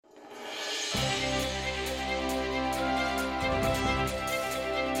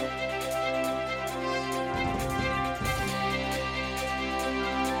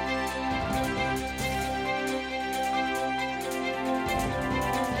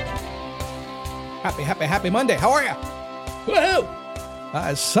Happy Monday. How are you?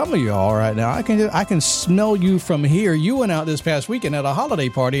 Woohoo! Some of y'all right now, I can smell you from here. You went out this past weekend at a holiday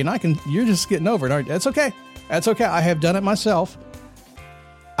party, and you're just getting over it, aren't you? That's okay. That's okay. I have done it myself.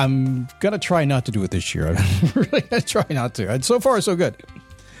 I'm going to try not to do it this year. I'm really going to try not to. And so far, so good.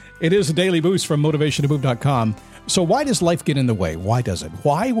 It is a daily boost from motivationtomove.com. So why does life get in the way? Why does it?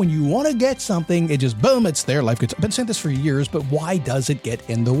 Why, when you want to get something, it just, boom, it's there. Life gets... I've been saying this for years, but why does it get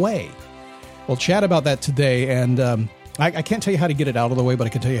in the way? We'll chat about that today, and I can't tell you how to get it out of the way, but I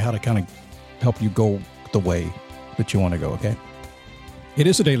can tell you how to kind of help you go the way that you want to go, okay? It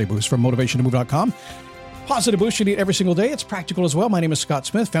is a daily boost from motivationtomove.com. Positive boost you need every single day. It's practical as well. My name is Scott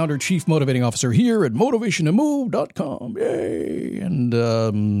Smith, founder, chief motivating officer here at motivationtomove.com. Yay! And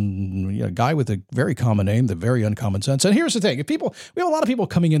a guy with a very common name, the very uncommon sense. And here's the thing. We have a lot of people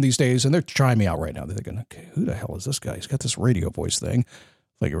coming in these days, and they're trying me out right now. They're thinking, okay, who the hell is this guy? He's got this radio voice thing.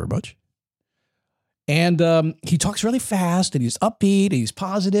 Thank you very much. And he talks really fast, and he's upbeat, and he's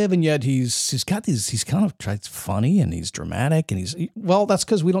positive, and yet he's kind of funny, and he's dramatic, and that's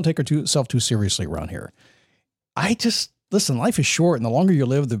because we don't take ourselves too seriously around here. Listen, life is short, and the longer you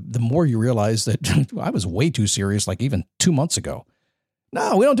live, the more you realize that I was way too serious, like even 2 months ago.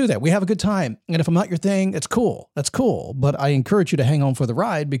 No, we don't do that. We have a good time, and if I'm not your thing, it's cool. That's cool, but I encourage you to hang on for the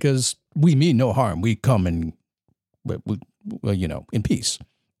ride because we mean no harm. We come in peace.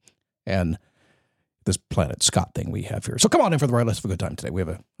 And this Planet Scott thing we have here. So come on in for the ride. Let's have a good time today. We have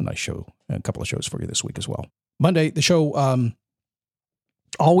a nice show, a couple of shows for you this week as well. Monday, the show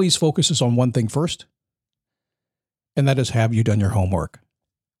always focuses on one thing first, and that is, have you done your homework?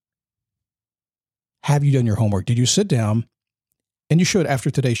 Have you done your homework? Did you sit down, and you should after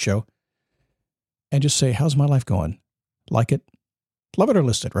today's show, and just say, how's my life going? Like it? Love it or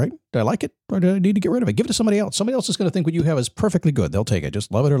list it, right? Do I like it or do I need to get rid of it? Give it to somebody else. Somebody else is going to think what you have is perfectly good. They'll take it.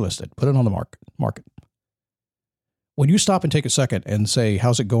 Just love it or list it. Put it on the market. When you stop and take a second and say,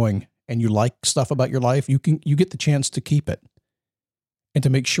 how's it going? And you like stuff about your life, you get the chance to keep it and to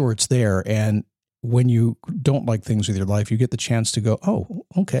make sure it's there. And when you don't like things with your life, you get the chance to go, oh,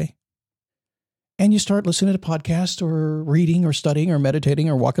 okay. And you start listening to podcasts or reading or studying or meditating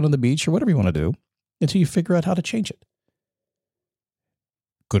or walking on the beach or whatever you want to do until you figure out how to change it.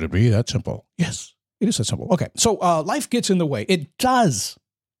 Could it be that simple? Yes, it is that simple. Okay, so life gets in the way. It does.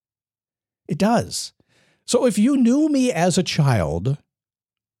 It does. So if you knew me as a child,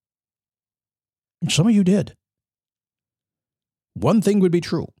 some of you did, one thing would be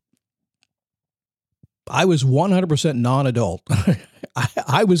true. I was 100% non-adult.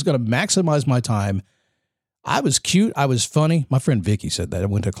 I was going to maximize my time. I was cute. I was funny. My friend Vicky said that. I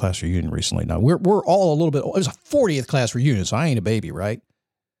went to a class reunion recently. Now, we're all a little bit, it was a 40th class reunion, so I ain't a baby, right?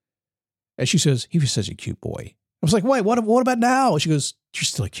 And she says, he says you're a cute boy. I was like, wait, what about now? She goes, you're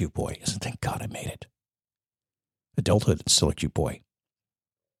still a cute boy. I said, thank God I made it. Adulthood is still a cute boy.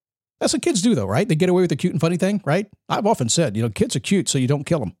 That's what kids do, though, right? They get away with the cute and funny thing, right? I've often said, kids are cute, so you don't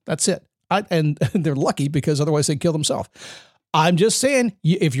kill them. That's it. And they're lucky because otherwise they'd kill themselves. I'm just saying,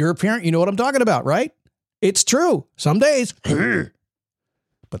 if you're a parent, you know what I'm talking about, right? It's true. Some days,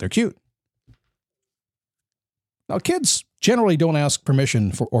 but they're cute. Now, kids generally don't ask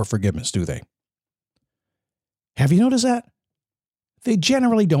permission or forgiveness, do they? Have you noticed that? They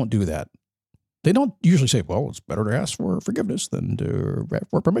generally don't do that. They don't usually say, well, it's better to ask for forgiveness than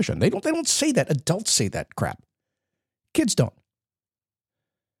for permission. They don't say that. Adults say that crap. Kids don't.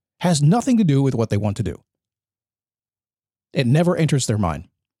 Has nothing to do with what they want to do. It never enters their mind.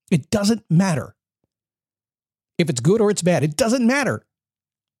 It doesn't matter. If it's good or it's bad, it doesn't matter.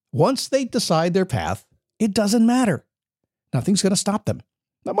 Once they decide their path, it doesn't matter. Nothing's going to stop them.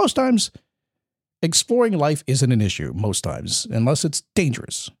 Now, most times, exploring life isn't an issue, most times, unless it's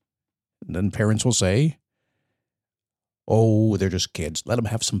dangerous. And then parents will say, oh, they're just kids. Let them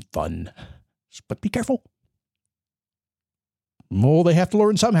have some fun. But be careful. Oh, they have to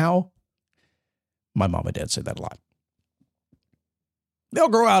learn somehow. My mom and dad say that a lot. They'll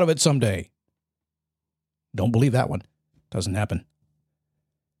grow out of it someday. Don't believe that one. Doesn't happen.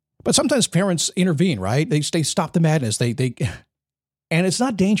 But sometimes parents intervene, right? They stop the madness. And it's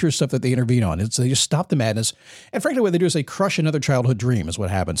not dangerous stuff that they intervene on. They just stop the madness. And frankly, what they do is they crush another childhood dream is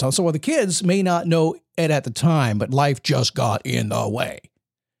what happens. So the kids may not know it at the time, but life just got in the way.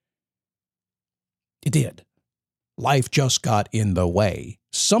 It did. Life just got in the way.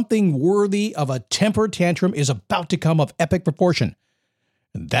 Something worthy of a temper tantrum is about to come of epic proportion.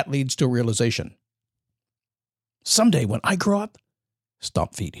 And that leads to a realization. Someday when I grow up,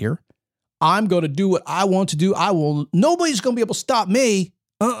 stomp feet here, I'm going to do what I want to do. Nobody's going to be able to stop me.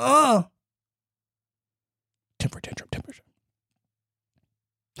 Temper tantrum.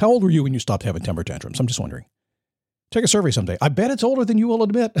 How old were you when you stopped having temper tantrums? I'm just wondering. Take a survey someday. I bet it's older than you will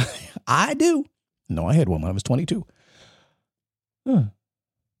admit. I do. No, I had one when I was 22. Huh.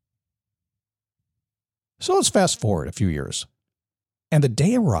 So let's fast forward a few years. And the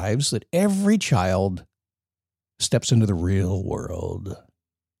day arrives that every child steps into the real world.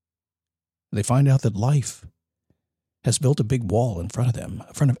 They find out that life has built a big wall in front of them,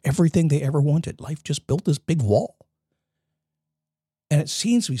 in front of everything they ever wanted. Life just built this big wall. And it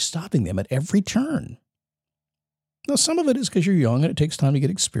seems to be stopping them at every turn. Now, some of it is because you're young and it takes time to get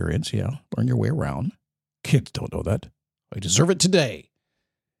experience, learn your way around. Kids don't know that. I deserve it today.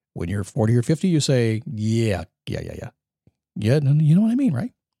 When you're 40 or 50, you say, yeah. Yeah, you know what I mean,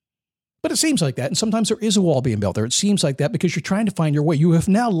 right? But it seems like that, and sometimes there is a wall being built there. It seems like that because you're trying to find your way. You have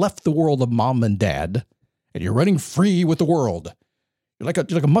now left the world of mom and dad, and you're running free with the world. You're like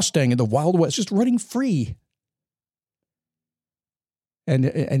a Mustang in the Wild West, just running free.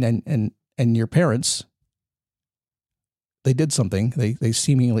 And your parents, they did something. They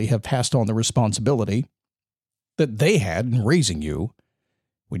seemingly have passed on the responsibility that they had in raising you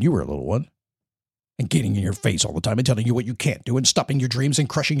when you were a little one. And getting in your face all the time and telling you what you can't do and stopping your dreams and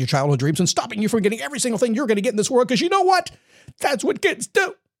crushing your childhood dreams and stopping you from getting every single thing you're going to get in this world because you know what? That's what kids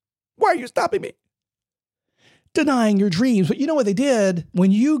do. Why are you stopping me? Denying your dreams. But you know what they did?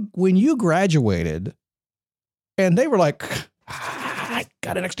 When you graduated and they were like, I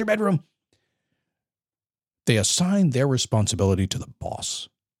got an extra bedroom. They assigned their responsibility to the boss,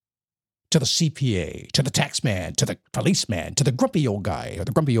 to the CPA, to the taxman, to the policeman, to the grumpy old guy or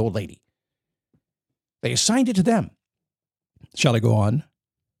the grumpy old lady. They assigned it to them. Shall I go on?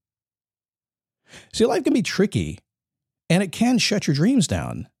 See, life can be tricky, and it can shut your dreams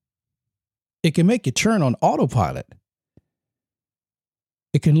down. It can make you turn on autopilot.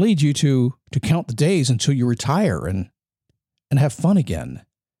 It can lead you to count the days until you retire and have fun again.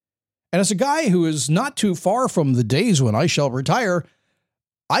 And as a guy who is not too far from the days when I shall retire,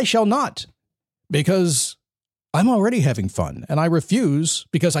 I shall not, because I'm already having fun, and I refuse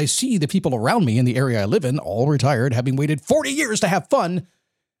because I see the people around me in the area I live in, all retired, having waited 40 years to have fun,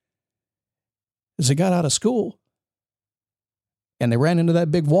 as they got out of school, and they ran into that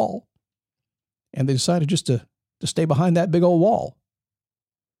big wall, and they decided just to stay behind that big old wall.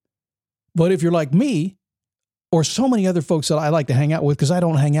 But if you're like me, or so many other folks that I like to hang out with, because I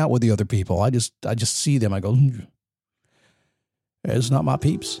don't hang out with the other people, I just see them, I go, it's not my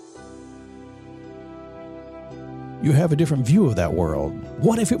peeps. You have a different view of that world.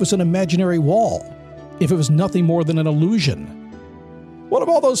 What if it was an imaginary wall? If it was nothing more than an illusion? What if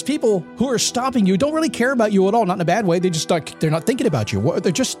all those people who are stopping you don't really care about you at all? Not in a bad way. They're not thinking about you.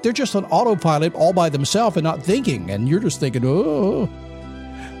 They're just on autopilot all by themselves and not thinking. And you're just thinking, oh.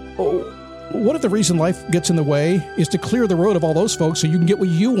 What if the reason life gets in the way is to clear the road of all those folks so you can get what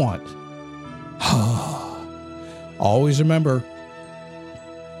you want? Always remember,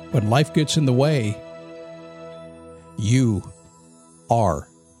 when life gets in the way, you are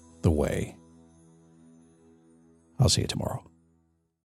the way. I'll see you tomorrow.